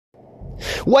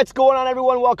What's going on,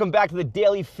 everyone? Welcome back to the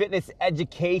Daily Fitness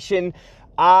Education.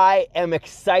 I am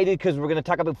excited because we're going to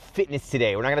talk about fitness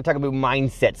today. We're not going to talk about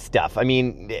mindset stuff. I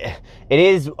mean, it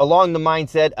is along the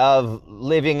mindset of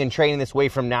living and training this way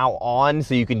from now on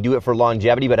so you can do it for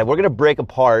longevity, but we're going to break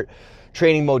apart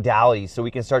training modalities so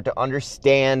we can start to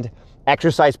understand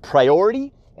exercise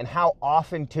priority and how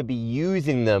often to be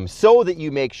using them so that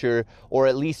you make sure, or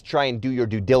at least try and do your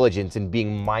due diligence in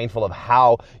being mindful of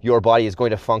how your body is going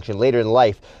to function later in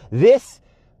life. This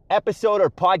episode or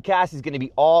podcast is going to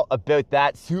be all about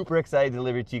that. Super excited to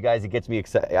deliver it to you guys. It gets me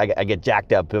excited. I get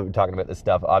jacked up talking about this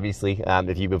stuff, obviously,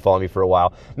 if you've been following me for a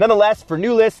while. Nonetheless, for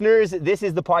new listeners, this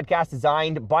is the podcast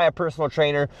designed by a personal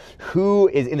trainer who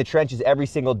is in the trenches every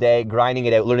single day, grinding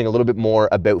it out, learning a little bit more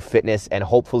about fitness, and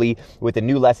hopefully with the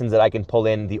new lessons that I can pull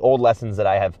in, the old lessons that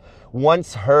I have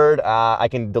once heard, I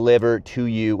can deliver to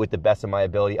you with the best of my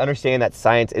ability. Understand that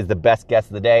science is the best guest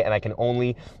of the day, and I can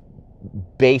only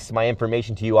base my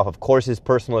information to you off of courses,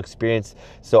 personal experience,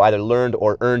 so either learned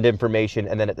or earned information,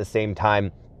 and then at the same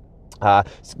time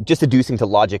just deducing to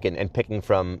logic and picking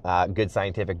from good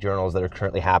scientific journals that are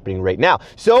currently happening right now.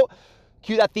 So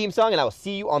cue that theme song and I will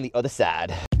see you on the other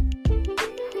side.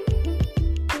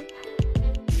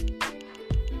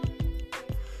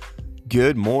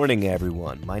 Good morning,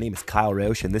 everyone. My name is Kyle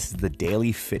Rausch, and this is the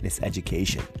Daily Fitness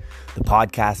Education, the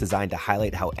podcast designed to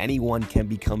highlight how anyone can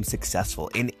become successful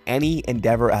in any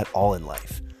endeavor at all in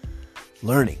life.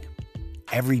 Learning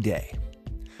every day.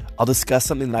 I'll discuss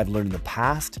something that I've learned in the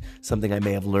past, something I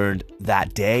may have learned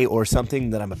that day, or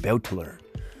something that I'm about to learn.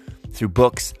 Through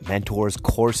books, mentors,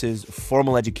 courses,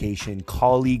 formal education,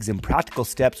 colleagues, and practical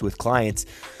steps with clients,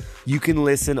 you can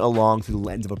listen along through the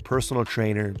lens of a personal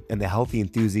trainer and the healthy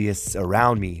enthusiasts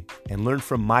around me and learn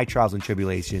from my trials and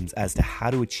tribulations as to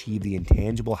how to achieve the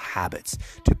intangible habits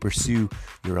to pursue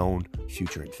your own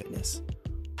future in fitness.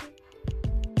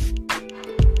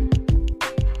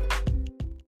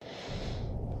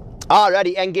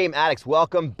 Alrighty, Endgame addicts,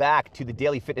 welcome back to the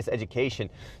Daily Fitness Education.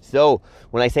 So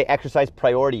when I say exercise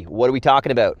priority, what are we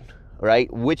talking about,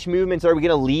 right? Which movements are we going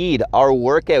to lead our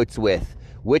workouts with?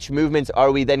 Which movements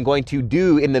are we then going to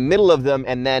do in the middle of them?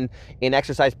 And then in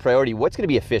exercise priority, what's going to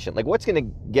be efficient? Like what's going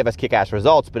to give us kick-ass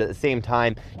results, but at the same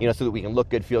time, so that we can look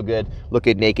good, feel good, look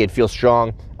good naked, feel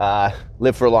strong,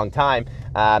 live for a long time.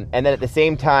 And then at the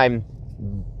same time,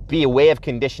 be a way of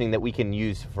conditioning that we can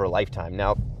use for a lifetime.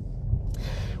 Now,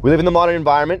 we live in the modern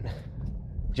environment.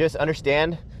 Just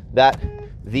understand that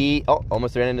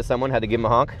almost ran into someone, had to give him a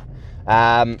honk.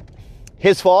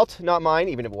 His fault, not mine.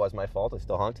 Even if it was my fault, I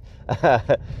still honked.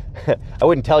 I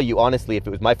wouldn't tell you, honestly, if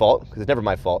it was my fault, because it's never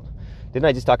my fault. Didn't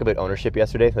I just talk about ownership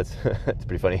yesterday? That's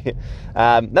pretty funny.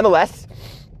 Nonetheless,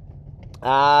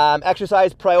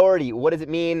 exercise priority. What does it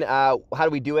mean? How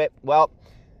do we do it? Well,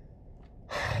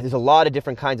 there's a lot of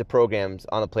different kinds of programs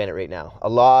on the planet right now. A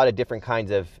lot of different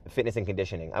kinds of fitness and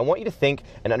conditioning. I want you to think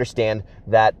and understand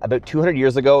that about 200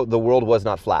 years ago, the world was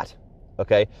not flat.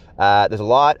 Okay, there's a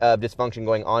lot of dysfunction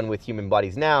going on with human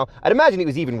bodies now. I'd imagine it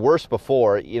was even worse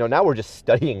before. Now we're just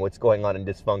studying what's going on in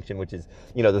dysfunction, which is,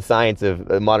 the science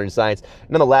of modern science.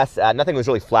 Nonetheless, nothing was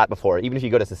really flat before. Even if you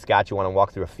go to Saskatchewan and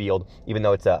walk through a field, even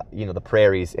though it's the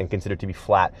prairies and considered to be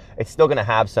flat, it's still going to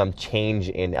have some change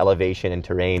in elevation and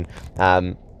terrain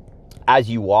as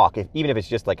you walk. Even if it's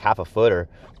just like half a foot or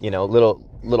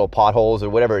little potholes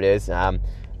or whatever it is.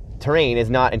 Terrain is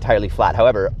not entirely flat.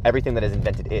 However, everything that is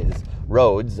invented is.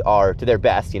 Roads are, to their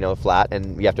best, flat,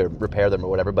 and you have to repair them or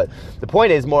whatever. But the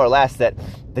point is, more or less, that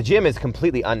the gym is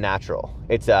completely unnatural.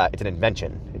 It's an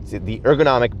invention. It's the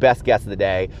ergonomic best guess of the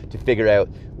day to figure out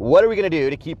what are we going to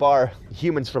do to keep our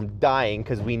humans from dying,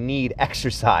 because we need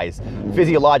exercise.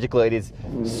 Physiologically, it is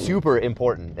super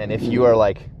important. And if you are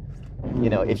like,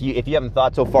 if you haven't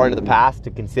thought so far into the past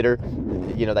to consider,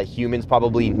 that humans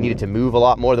probably needed to move a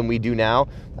lot more than we do now,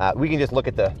 we can just look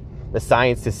at the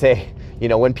science to say,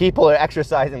 when people are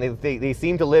exercising, they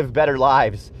seem to live better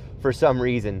lives for some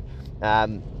reason.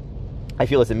 I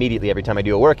feel this immediately every time I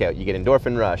do a workout. You get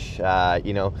endorphin rush,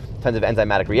 tons of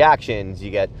enzymatic reactions.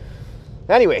 You get,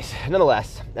 anyways,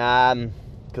 nonetheless,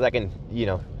 because I can,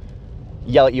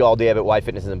 yell at you all day about why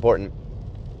fitness is important.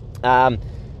 The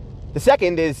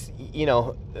second is,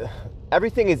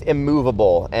 everything is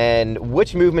immovable, and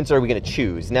which movements are we going to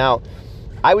choose? Now,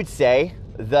 I would say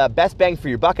the best bang for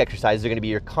your buck exercises are going to be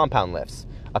your compound lifts.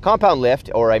 A compound lift,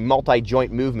 or a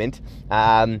multi-joint movement,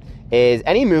 is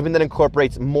any movement that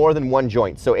incorporates more than one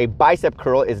joint. So a bicep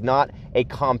curl is not a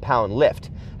compound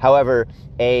lift. However,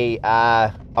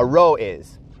 a row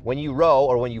is. When you row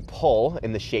or when you pull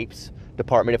in the shapes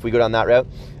department, if we go down that route,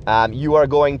 you are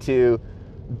going to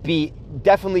be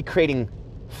definitely creating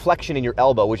flexion in your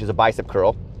elbow, which is a bicep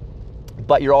curl,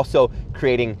 but you're also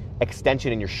creating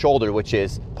extension in your shoulder, which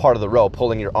is part of the row,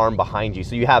 pulling your arm behind you.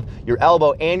 So you have your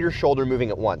elbow and your shoulder moving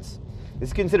at once. This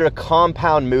is considered a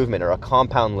compound movement or a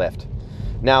compound lift.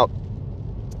 Now,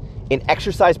 in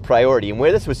exercise priority, and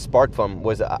where this was sparked from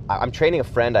was I'm training a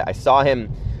friend. I saw him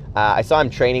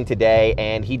training today,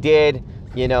 and he did,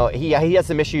 he has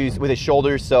some issues with his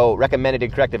shoulders, so recommended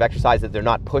in corrective exercise that they're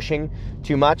not pushing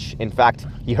too much. In fact,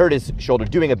 he hurt his shoulder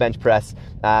doing a bench press,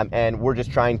 and we're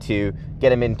just trying to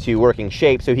get him into working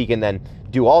shape so he can then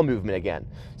do all movement again.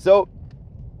 So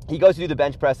he goes to do the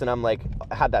bench press, and I'm like,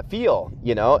 how'd that feel?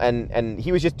 And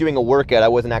he was just doing a workout. I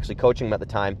wasn't actually coaching him at the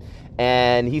time.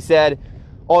 And he said,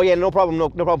 oh yeah, no problem, no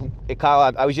problem,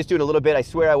 Kyle, I was just doing a little bit. I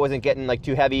swear I wasn't getting like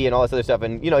too heavy and all this other stuff.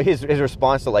 And his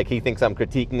response to like, he thinks I'm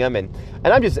critiquing him, and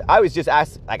I was just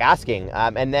asking.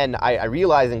 And then I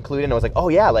realized and clued in, I was like, oh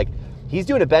yeah, like he's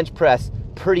doing a bench press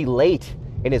pretty late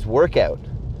in his workout,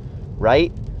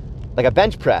 right? Like a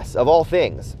bench press of all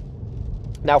things.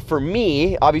 Now for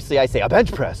me, obviously I say a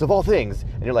bench press of all things,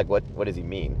 and you're like, what does he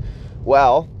mean?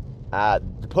 Well,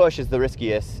 the push is the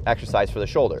riskiest exercise for the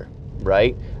shoulder,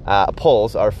 right?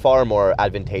 Pulls are far more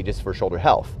advantageous for shoulder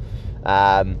health.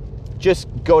 Just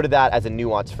go to that as a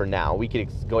nuance for now. We could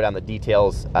go down the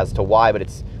details as to why, but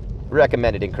it's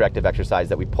recommended in corrective exercise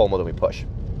that we pull more than we push.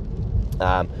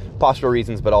 Postural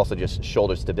reasons, but also just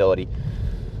shoulder stability.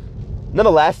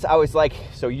 Nonetheless, I was like,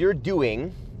 so you're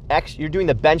doing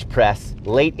the bench press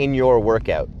late in your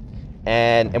workout.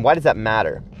 And why does that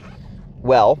matter?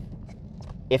 Well,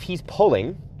 if he's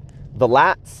pulling, the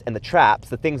lats and the traps,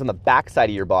 the things on the back side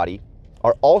of your body,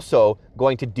 are also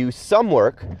going to do some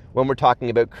work when we're talking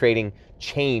about creating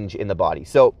change in the body.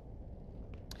 So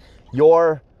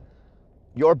your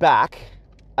back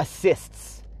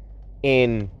assists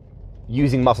in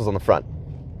using muscles on the front.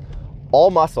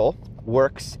 All muscle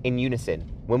works in unison.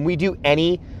 When we do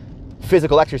any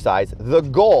physical exercise, the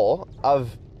goal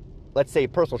of, let's say,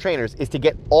 personal trainers is to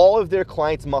get all of their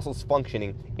clients' muscles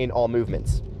functioning in all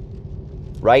movements,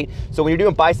 right? So when you're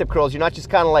doing bicep curls, you're not just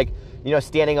kind of like,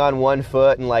 standing on one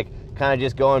foot and like kind of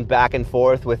just going back and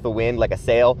forth with the wind like a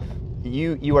sail.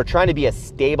 You are trying to be as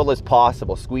stable as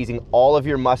possible, squeezing all of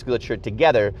your musculature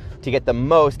together to get the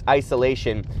most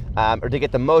isolation or to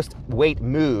get the most weight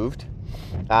moved.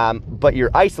 But you're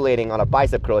isolating on a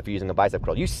bicep curl if you're using a bicep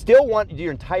curl. You still want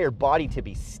your entire body to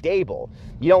be stable.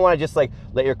 You don't want to just like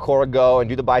let your core go and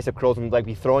do the bicep curls and like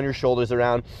be throwing your shoulders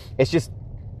around. It's just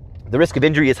the risk of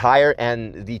injury is higher,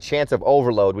 and the chance of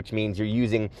overload, which means you're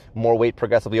using more weight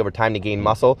progressively over time to gain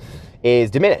muscle,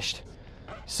 is diminished.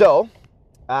 So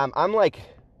I'm like,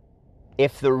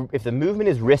 if the movement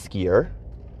is riskier,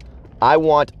 I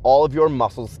want all of your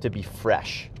muscles to be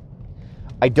fresh.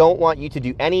 I don't want you to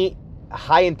do any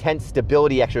high intense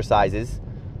stability exercises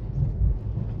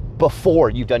before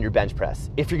you've done your bench press.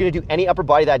 If you're going to do any upper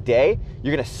body that day,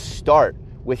 you're going to start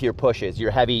with your pushes,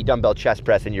 your heavy dumbbell chest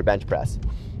press and your bench press,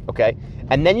 okay?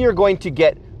 And then you're going to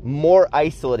get more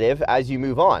isolative as you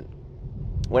move on.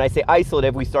 When I say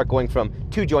isolative, we start going from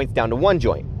 2 joints down to 1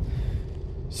 joint.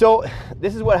 So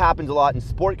this is what happens a lot in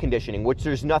sport conditioning, which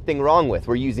there's nothing wrong with.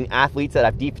 We're using athletes that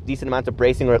have decent amounts of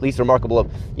bracing, or at least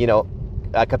remarkable,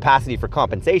 capacity for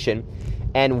compensation,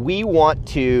 and we want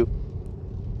to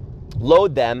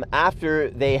load them after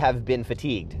they have been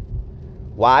fatigued.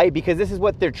 Why? Because this is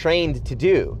what they're trained to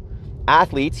do.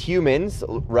 Athletes, humans,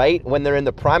 right, when they're in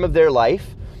the prime of their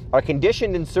life, are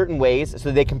conditioned in certain ways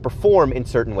so they can perform in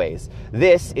certain ways.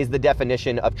 This is the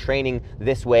definition of training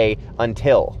this way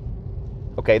until.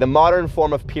 Okay, the modern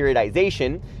form of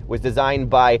periodization was designed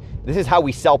by, this is how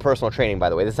we sell personal training, by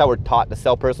the way. This is how we're taught to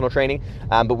sell personal training,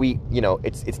 but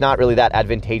it's not really that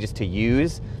advantageous to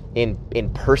use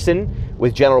in person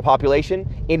with general population,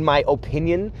 in my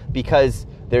opinion, because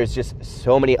there's just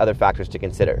so many other factors to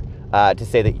consider. To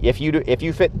say that if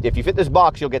you fit this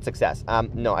box, you'll get success.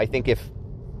 No, I think if,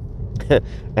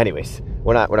 anyways,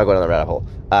 we're not going down that rabbit hole.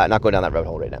 Not going down that rabbit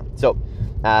hole right now. So,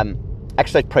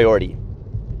 exercise priority.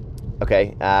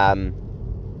 Okay,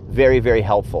 very, very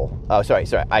helpful. Oh, sorry,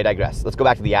 I digress. Let's go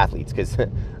back to the athletes, because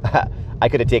I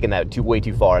could have taken that way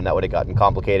too far, and that would have gotten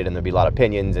complicated, and there'd be a lot of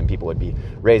opinions, and people would be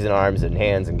raising arms and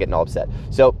hands and getting all upset.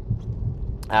 So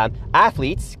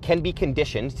athletes can be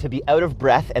conditioned to be out of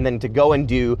breath and then to go and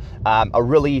do a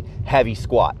really heavy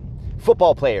squat.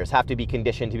 Football players have to be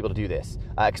conditioned to be able to do this.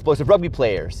 Explosive rugby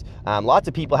players, lots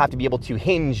of people have to be able to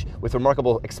hinge with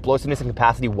remarkable explosiveness and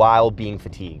capacity while being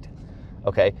fatigued.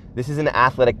 Okay, this is an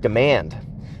athletic demand.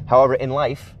 However, in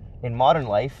modern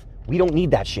life, we don't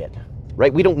need that shit,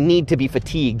 right? We don't need to be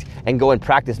fatigued and go and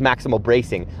practice maximal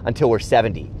bracing until we're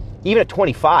 70. Even at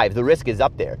 25, the risk is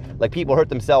up there. Like, people hurt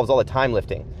themselves all the time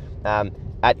lifting.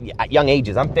 At young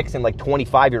ages, I'm fixing like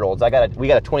 25-year-olds. We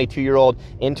got a 22-year-old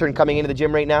intern coming into the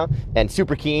gym right now, and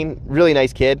super keen, really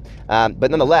nice kid.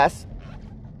 But nonetheless,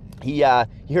 he hurt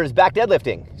his back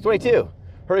deadlifting. He's 22.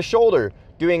 Hurt his shoulder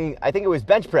doing, I think it was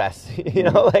bench press.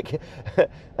 Like,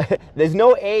 there's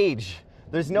no age.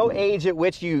 There's no age at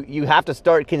which you have to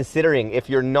start considering if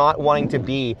you're not wanting to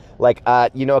be like a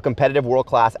competitive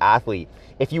world-class athlete.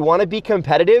 If you want to be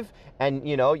competitive and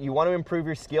you want to improve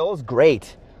your skills,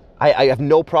 great. I have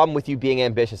no problem with you being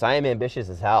ambitious. I am ambitious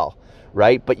as hell,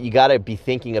 right? But you got to be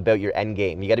thinking about your end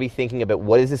game. You got to be thinking about,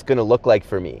 what is this going to look like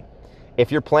for me?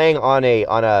 If you're playing on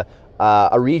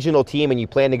a regional team and you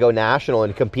plan to go national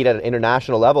and compete at an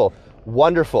international level,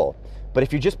 wonderful. But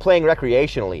if you're just playing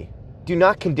recreationally, do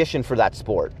not condition for that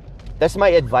sport. That's my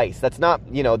advice. That's not,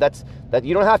 you don't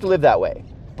have to live that way.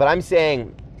 But I'm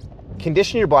saying,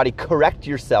 condition your body, correct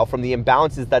yourself from the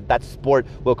imbalances that sport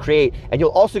will create, and you'll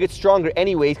also get stronger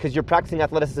anyways because you're practicing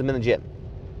athleticism in the gym.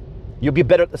 You'll be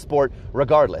better at the sport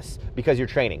regardless because you're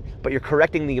training, but you're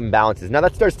correcting the imbalances. Now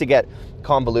that starts to get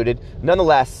convoluted.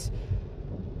 Nonetheless,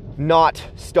 not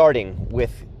starting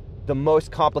with the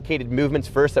most complicated movements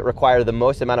first that require the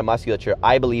most amount of musculature,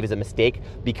 I believe, is a mistake,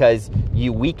 because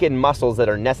you weaken muscles that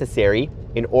are necessary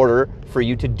in order for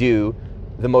you to do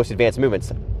the most advanced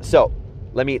movements. So,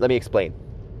 let me explain.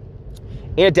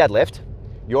 In a deadlift,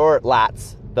 your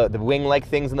lats, the wing-like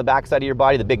things on the backside of your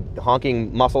body, the big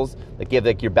honking muscles that give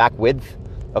like your back width,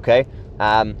 okay?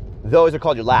 Those are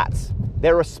called your lats.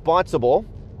 They're responsible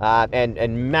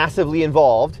and massively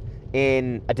involved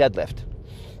in a deadlift.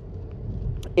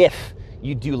 If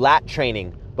you do lat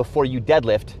training before you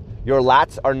deadlift, your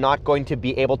lats are not going to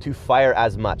be able to fire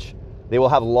as much. They will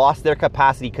have lost their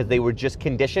capacity because they were just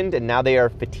conditioned and now they are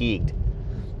fatigued.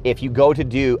 If you go to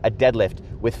do a deadlift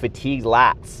with fatigued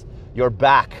lats, your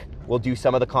back will do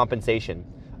some of the compensation.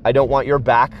 I don't want your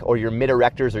back or your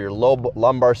mid-erectors or your low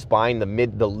lumbar spine, the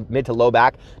mid to low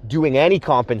back, doing any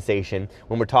compensation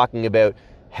when we're talking about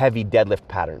heavy deadlift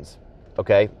patterns,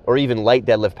 okay? Or even light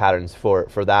deadlift patterns for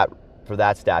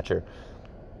that stature,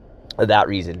 or that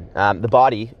reason. The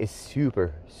body is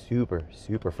super, super,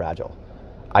 super fragile.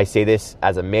 I say this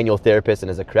as a manual therapist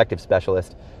and as a corrective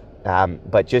specialist,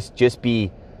 but just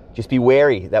be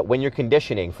wary that when you're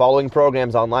conditioning, following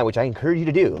programs online, which I encourage you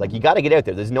to do, like, you got to get out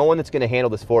there. There's no one that's going to handle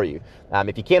this for you.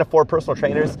 If you can't afford personal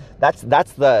trainers, that's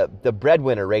the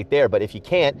breadwinner right there. But if you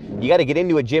can't, you got to get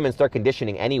into a gym and start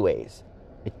conditioning anyways.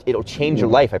 It'll change your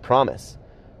life, I promise,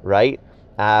 right?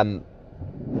 But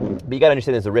you got to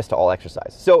understand there's a risk to all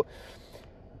exercise. So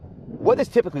what this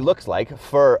typically looks like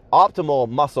for optimal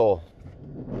muscle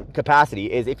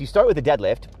capacity is, if you start with a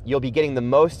deadlift, you'll be getting the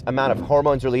most amount of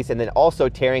hormones released and then also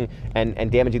tearing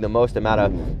and damaging the most amount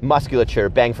of musculature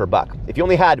bang for buck. If you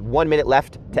only had 1 minute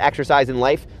left to exercise in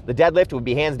life, the deadlift would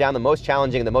be hands down the most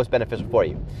challenging and the most beneficial for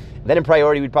you. Then in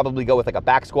priority, we'd probably go with like a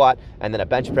back squat, and then a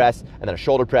bench press, and then a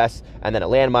shoulder press, and then a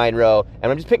landmine row.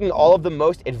 And I'm just picking all of the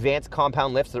most advanced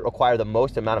compound lifts that require the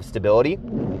most amount of stability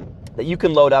that you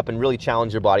can load up and really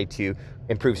challenge your body to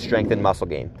improve strength and muscle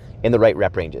gain in the right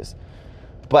rep ranges.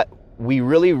 But we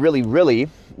really, really, really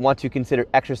want to consider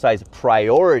exercise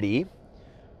priority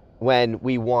when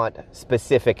we want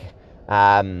specific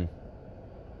outcomes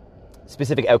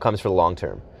for the long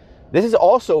term. This is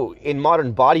also in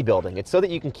modern bodybuilding. It's so that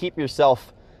you can keep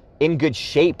yourself in good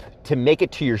shape to make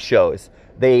it to your shows.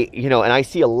 And I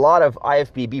see a lot of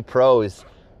IFBB pros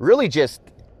really just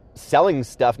selling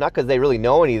stuff, not because they really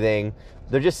know anything.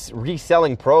 They're just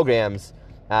reselling programs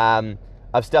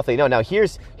of stuff they know. Now,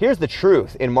 here's the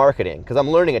truth in marketing, because I'm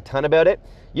learning a ton about it.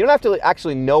 You don't have to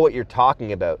actually know what you're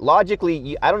talking about.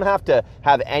 Logically, I don't have to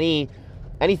have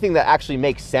anything that actually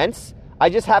makes sense. I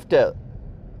just have to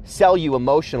sell you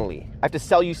emotionally. I have to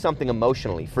sell you something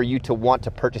emotionally for you to want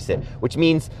to purchase it, which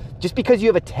means just because you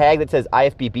have a tag that says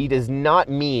IFBB does not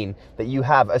mean that you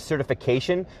have a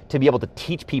certification to be able to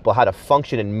teach people how to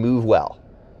function and move well,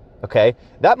 okay?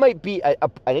 That might be an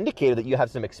indicator that you have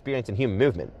some experience in human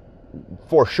movement,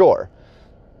 for sure.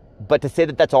 But to say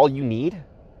that that's all you need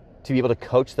to be able to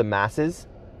coach the masses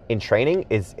in training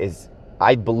is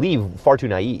I believe, far too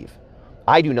naive.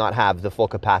 I do not have the full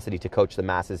capacity to coach the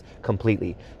masses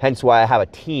completely. Hence why I have a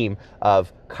team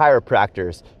of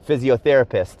chiropractors,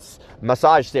 physiotherapists,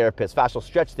 massage therapists, fascial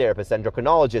stretch therapists,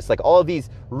 endocrinologists, like all of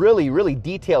these really, really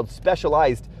detailed,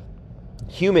 specialized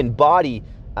human body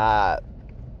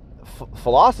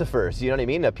philosophers, you know what I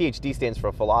mean? A PhD stands for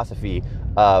a philosophy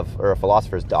of, or a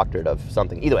philosopher's doctorate of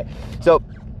something. Either way. So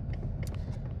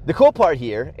the cool part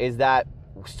here is that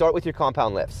start with your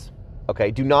compound lifts. Okay,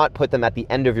 do not put them at the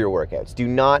end of your workouts. Do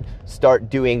not start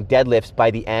doing deadlifts by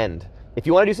the end. If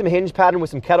you want to do some hinge pattern with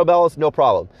some kettlebells, no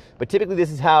problem. But typically this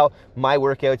is how my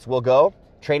workouts will go.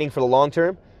 Training for the long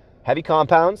term, heavy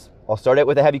compounds. I'll start out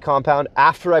with a heavy compound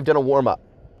after I've done a warm-up.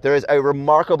 There is a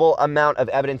remarkable amount of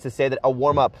evidence to say that a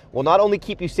warm-up will not only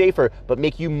keep you safer, but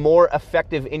make you more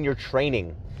effective in your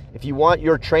training. If you want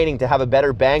your training to have a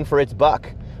better bang for its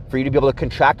buck, for you to be able to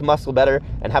contract muscle better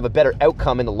and have a better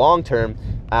outcome in the long term,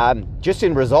 just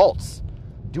in results,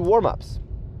 do warm-ups.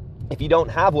 If you don't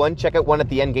have one, check out one at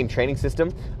the Endgame Training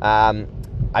System.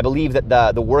 I believe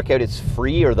that the workout is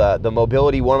free, or the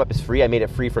mobility warm-up is free. I made it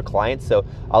free for clients, so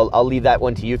I'll leave that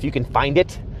one to you. If you can find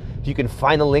it, if you can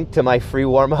find the link to my free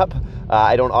warm-up,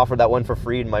 I don't offer that one for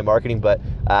free in my marketing, but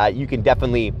you can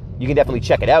definitely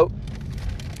check it out.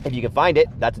 If you can find it,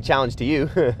 that's a challenge to you.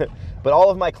 But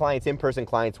all of my clients, in-person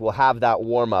clients, will have that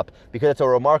warm-up because it's a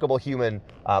remarkable human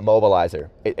mobilizer.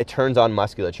 It turns on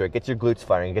musculature, it gets your glutes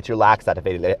firing, it gets your lats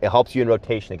activated, it helps you in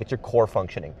rotation, it gets your core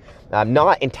functioning.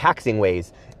 Not in taxing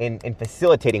ways, in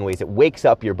facilitating ways. It wakes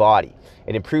up your body.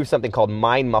 It improves something called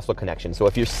mind-muscle connection. So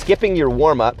if you're skipping your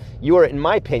warm-up, you are, in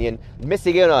my opinion,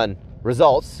 missing out on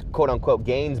results, quote-unquote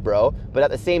gains, bro, but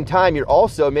at the same time, you're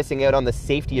also missing out on the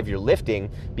safety of your lifting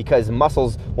because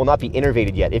muscles will not be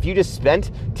innervated yet. If you just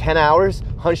spent 10 hours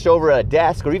hunched over at a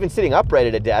desk or even sitting upright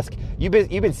at a desk, you've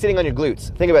been sitting on your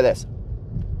glutes. Think about this.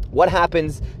 What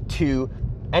happens to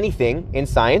anything in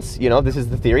science, this is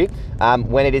the theory,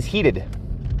 when it is heated,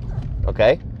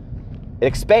 okay? It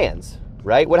expands,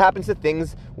 right? What happens to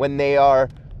things when they are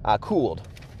cooled?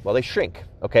 Well, they shrink,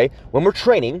 okay? When we're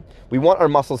training, we want our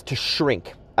muscles to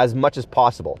shrink as much as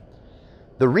possible.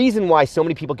 The reason why so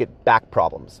many people get back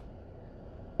problems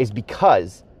is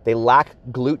because they lack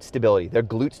glute stability. Their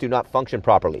glutes do not function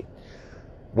properly.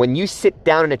 When you sit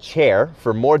down in a chair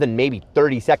for more than maybe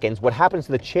 30 seconds, what happens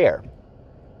to the chair?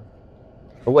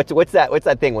 What's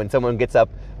that thing when someone gets up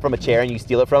from a chair and you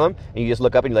steal it from them and you just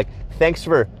look up and you're like, thanks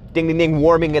for ding, ding, ding,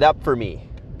 warming it up for me,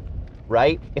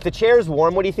 right? If the chair is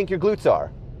warm, what do you think your glutes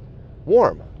are?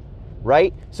 Warm,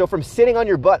 right? So from sitting on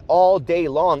your butt all day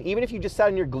long, even if you just sat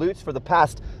on your glutes for the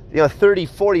past 30,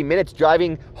 40 minutes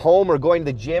driving home or going to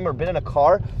the gym or been in a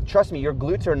car, trust me, your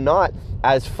glutes are not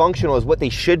as functional as what they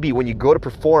should be when you go to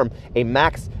perform a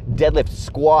max deadlift,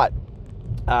 squat,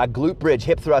 glute bridge,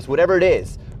 hip thrust, whatever it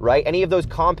is, right? Any of those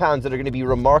compounds that are going to be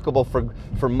remarkable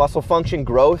for muscle function,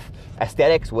 growth,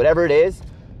 aesthetics, whatever it is,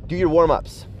 do your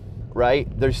warm-ups, right?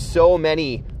 There's so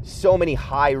many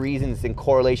high reasons and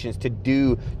correlations to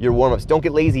do your warm-ups. Don't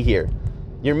get lazy here.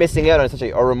 You're missing out on such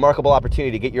a remarkable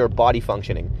opportunity to get your body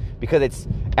functioning because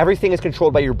everything is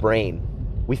controlled by your brain.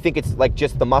 We think it's like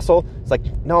just the muscle. It's like,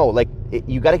 no,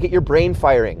 you got to get your brain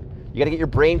firing. You got to get your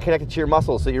brain connected to your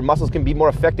muscles so your muscles can be more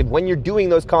effective when you're doing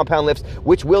those compound lifts,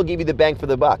 which will give you the bang for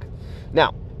the buck.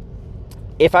 Now,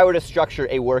 if I were to structure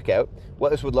a workout,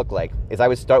 what this would look like is I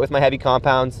would start with my heavy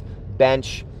compounds,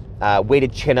 bench,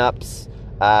 weighted chin-ups,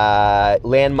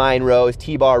 landmine rows,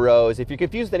 T-bar rows. If you're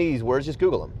confused with any of these words, just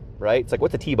Google them, right? It's like,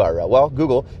 what's a T-bar row? Well,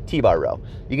 Google T-bar row.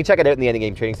 You can check it out in the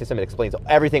Endgame Training System. It explains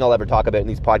everything I'll ever talk about in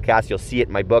these podcasts. You'll see it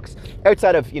in my books,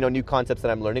 outside of, new concepts that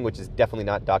I'm learning, which is definitely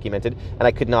not documented. And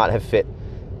I could not have fit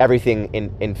everything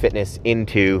in fitness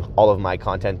into all of my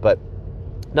content. But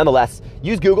nonetheless,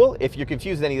 use Google. If you're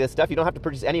confused with any of this stuff, you don't have to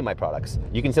purchase any of my products.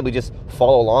 You can simply just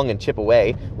follow along and chip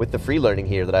away with the free learning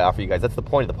here that I offer you guys. That's the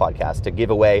point of the podcast, to give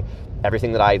away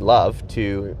everything that I love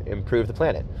to improve the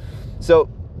planet. So,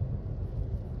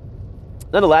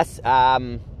 nonetheless,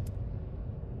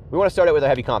 we want to start out with our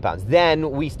heavy compounds.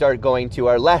 Then we start going to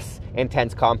our less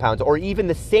intense compounds, or even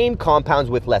the same compounds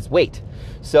with less weight.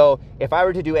 So if I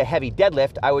were to do a heavy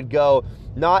deadlift, I would go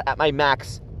not at my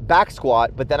max back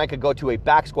squat, but then I could go to a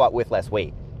back squat with less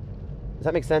weight. Does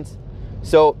that make sense?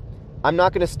 So I'm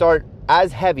not going to start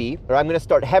as heavy, or I'm going to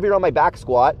start heavier on my back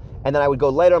squat, and then I would go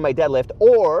lighter on my deadlift,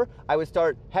 or I would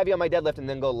start heavy on my deadlift and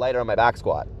then go lighter on my back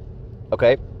squat,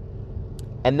 okay?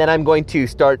 And then I'm going to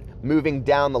start moving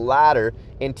down the ladder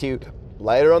into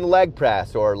lighter on the leg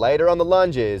press, or lighter on the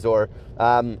lunges, or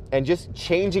and just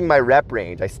changing my rep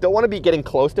range. I still want to be getting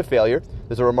close to failure.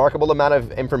 There's a remarkable amount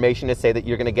of information to say that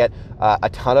you're going to get a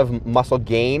ton of muscle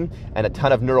gain and a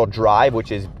ton of neural drive,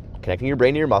 which is connecting your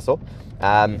brain to your muscle,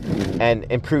 and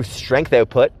improve strength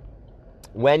output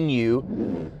when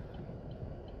you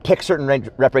pick certain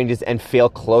rep ranges and fail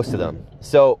close to them.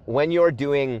 So when you're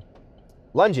doing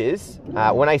lunges,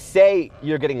 when I say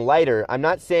you're getting lighter, I'm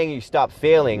not saying you stop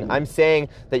failing. I'm saying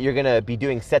that you're going to be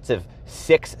doing sets of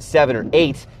 6, 7, or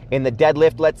 8 in the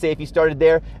deadlift, let's say, if you started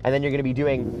there, and then you're going to be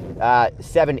doing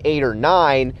 7, 8, or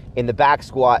 9 in the back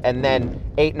squat, and then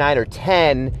 8, 9, or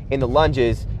 10 in the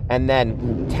lunges, and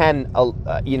then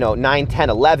 9, 10,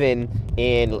 11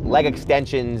 in leg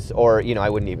extensions, or, I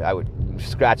would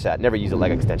scratch that. Never use a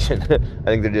leg extension. I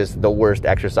think they're just the worst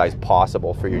exercise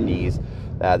possible for your knees.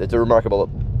 There's a remarkable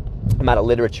amount of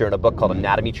literature in a book called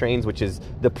Anatomy Trains, which is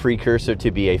the precursor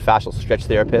to be a fascial stretch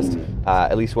therapist,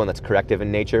 at least one that's corrective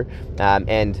in nature.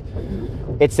 And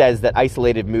it says that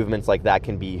isolated movements like that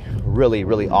can be really,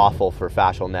 really awful for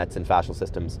fascial nets and fascial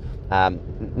systems.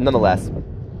 Nonetheless,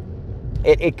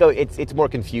 it's more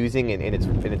confusing in its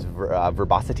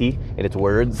verbosity, in its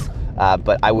words.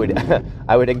 But I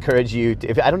would encourage you to,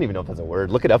 if I don't even know if that's a word,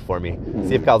 look it up for me.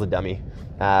 See if Kyle's a dummy.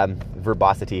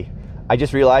 Verbosity. I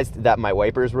just realized that my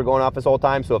wipers were going off this whole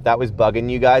time, so if that was bugging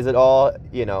you guys at all,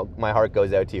 my heart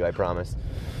goes out to you, I promise.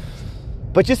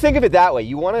 But just think of it that way.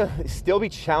 You want to still be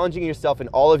challenging yourself in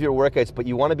all of your workouts, but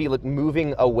you want to be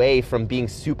moving away from being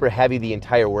super heavy the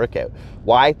entire workout.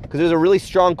 Why? Because there's a really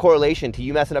strong correlation to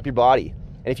you messing up your body.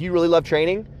 And if you really love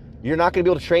training, you're not going to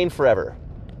be able to train forever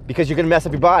because you're going to mess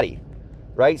up your body,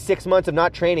 right? 6 months of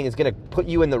not training is going to put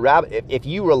you in the rabbit. If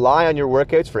you rely on your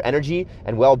workouts for energy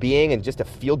and well-being and just to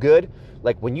feel good,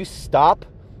 like when you stop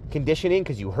conditioning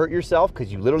because you hurt yourself,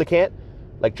 because you literally can't,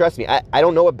 like, trust me, I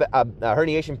don't know what a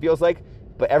herniation feels like,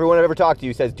 but everyone I've ever talked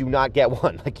to says do not get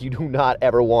one. Like, you do not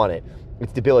ever want it.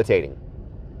 It's debilitating.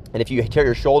 And if you tear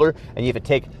your shoulder and you have to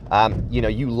take,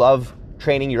 you love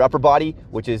training your upper body,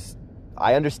 which is,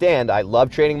 I understand, I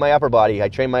love training my upper body. I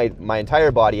train my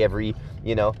entire body every,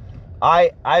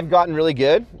 I've gotten really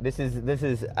good. This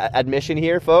is admission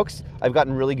here, folks. I've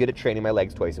gotten really good at training my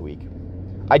legs twice a week.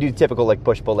 I do typical like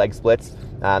push-pull leg splits.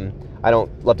 I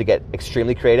don't love to get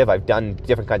extremely creative. I've done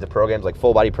different kinds of programs, like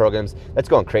full body programs. That's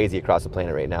going crazy across the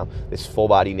planet right now, this full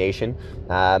body nation.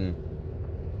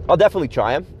 I'll definitely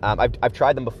try them. I've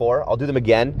tried them before. I'll do them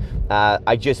again.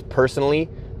 I just personally,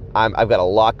 I've got a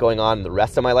lot going on in the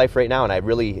rest of my life right now,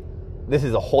 and this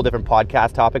is a whole different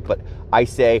podcast topic, but I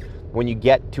say when you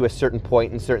get to a certain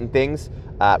point in certain things,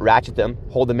 ratchet them,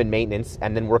 hold them in maintenance,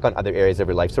 and then work on other areas of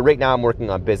your life. So right now I'm working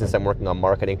on business, I'm working on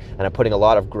marketing, and I'm putting a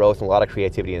lot of growth and a lot of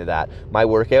creativity into that. My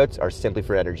workouts are simply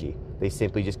for energy. They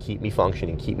simply just keep me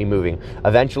functioning, keep me moving.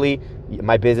 Eventually,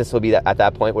 my business will be at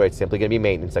that point where it's simply going to be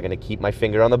maintenance. I'm going to keep my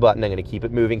finger on the button, I'm going to keep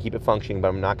it moving, keep it functioning, but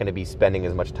I'm not going to be spending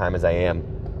as much time as I am.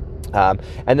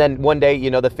 And then one day,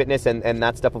 the fitness and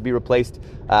that stuff will be replaced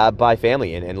by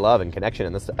family and love and connection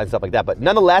and stuff like that. But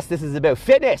nonetheless, this is about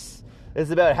fitness. This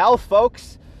is about health,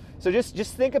 folks. So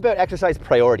just think about exercise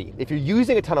priority. If you're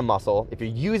using a ton of muscle, if you're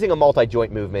using a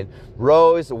multi-joint movement,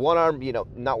 rows, one arm,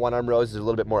 not one arm rows is a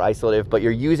little bit more isolative, but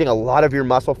you're using a lot of your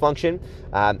muscle function.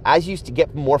 As you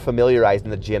get more familiarized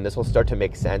in the gym, this will start to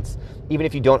make sense. Even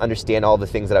if you don't understand all the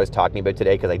things that I was talking about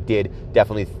today, because I did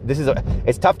definitely,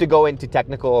 it's tough to go into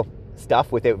technical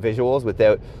stuff without visuals,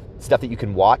 without stuff that you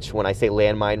can watch. When I say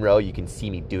landmine row, you can see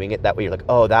me doing it. That way you're like,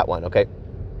 oh, that one, okay.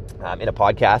 In a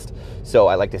podcast, so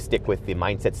I like to stick with the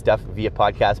mindset stuff via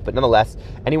podcast, but nonetheless,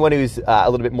 anyone who's a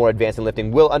little bit more advanced in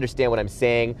lifting will understand what I'm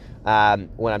saying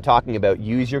when I'm talking about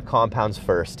use your compounds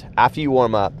first. After you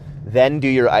warm up, then do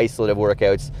your isolative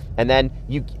workouts, and then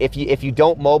if you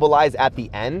don't mobilize at the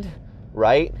end,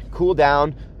 right, cool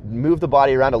down, move the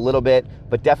body around a little bit,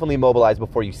 but definitely mobilize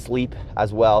before you sleep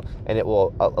as well, and it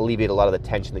will alleviate a lot of the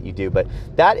tension that you do. But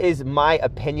that is my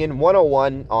opinion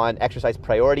 101 on exercise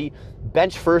priority.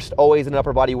 Bench first, always in an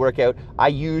upper body workout.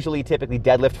 I typically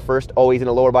deadlift first, always in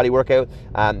a lower body workout,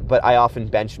 but I often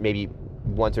bench maybe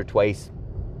once or twice,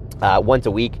 once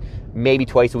a week, maybe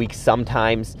twice a week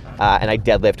sometimes, and I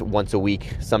deadlift once a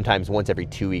week, sometimes once every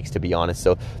 2 weeks, to be honest.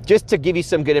 So just to give you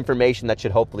some good information that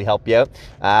should hopefully help you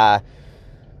out.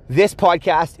 This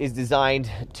podcast is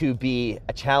designed to be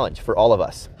a challenge for all of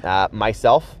us,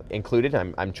 myself included.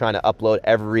 I'm trying to upload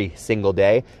every single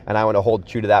day, and I want to hold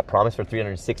true to that promise for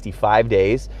 365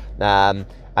 days as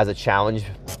a challenge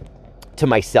to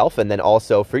myself, and then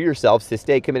also for yourselves to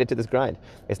stay committed to this grind.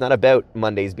 It's not about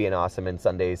Mondays being awesome and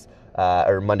Sundays,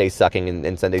 or Mondays sucking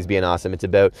and Sundays being awesome. It's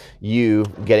about you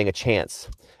getting a chance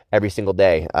every single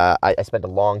day. I spent a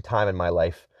long time in my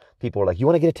life. People were like, "You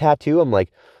want to get a tattoo?" I'm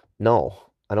like, "No.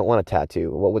 I don't want a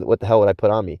tattoo. What the hell would I put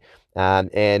on me?"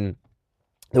 And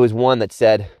there was one that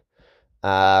said,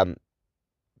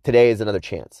 "Today is another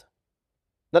chance,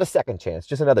 not a second chance,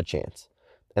 just another chance."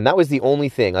 And that was the only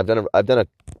thing. I've done a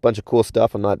bunch of cool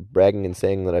stuff. I'm not bragging and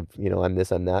saying that I'm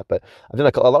this, I'm that, but I've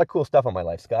done a lot of cool stuff in my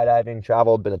life. Skydiving,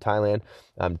 traveled, been to Thailand,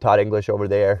 taught English over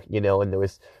there, and there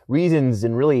was reasons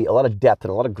and really a lot of depth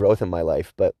and a lot of growth in my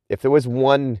life. But if there was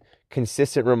one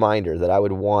consistent reminder that I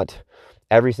would want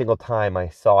every single time I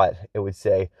saw it, it would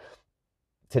say,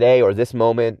 today or this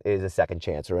moment is a second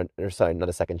chance, or sorry, not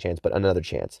a second chance, but another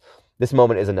chance. this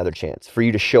moment is another chance for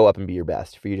you to show up and be your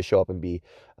best, for you to show up and be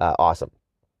awesome.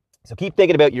 So keep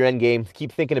thinking about your end game.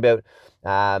 Keep thinking about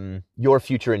your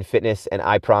future in fitness. And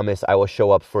I promise I will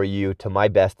show up for you to my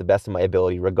best, the best of my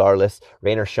ability, regardless,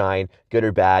 rain or shine, good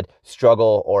or bad,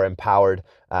 struggle or empowered.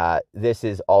 This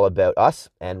is all about us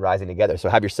and rising together. So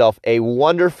have yourself a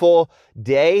wonderful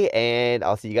day, and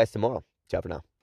I'll see you guys tomorrow. Ciao for now.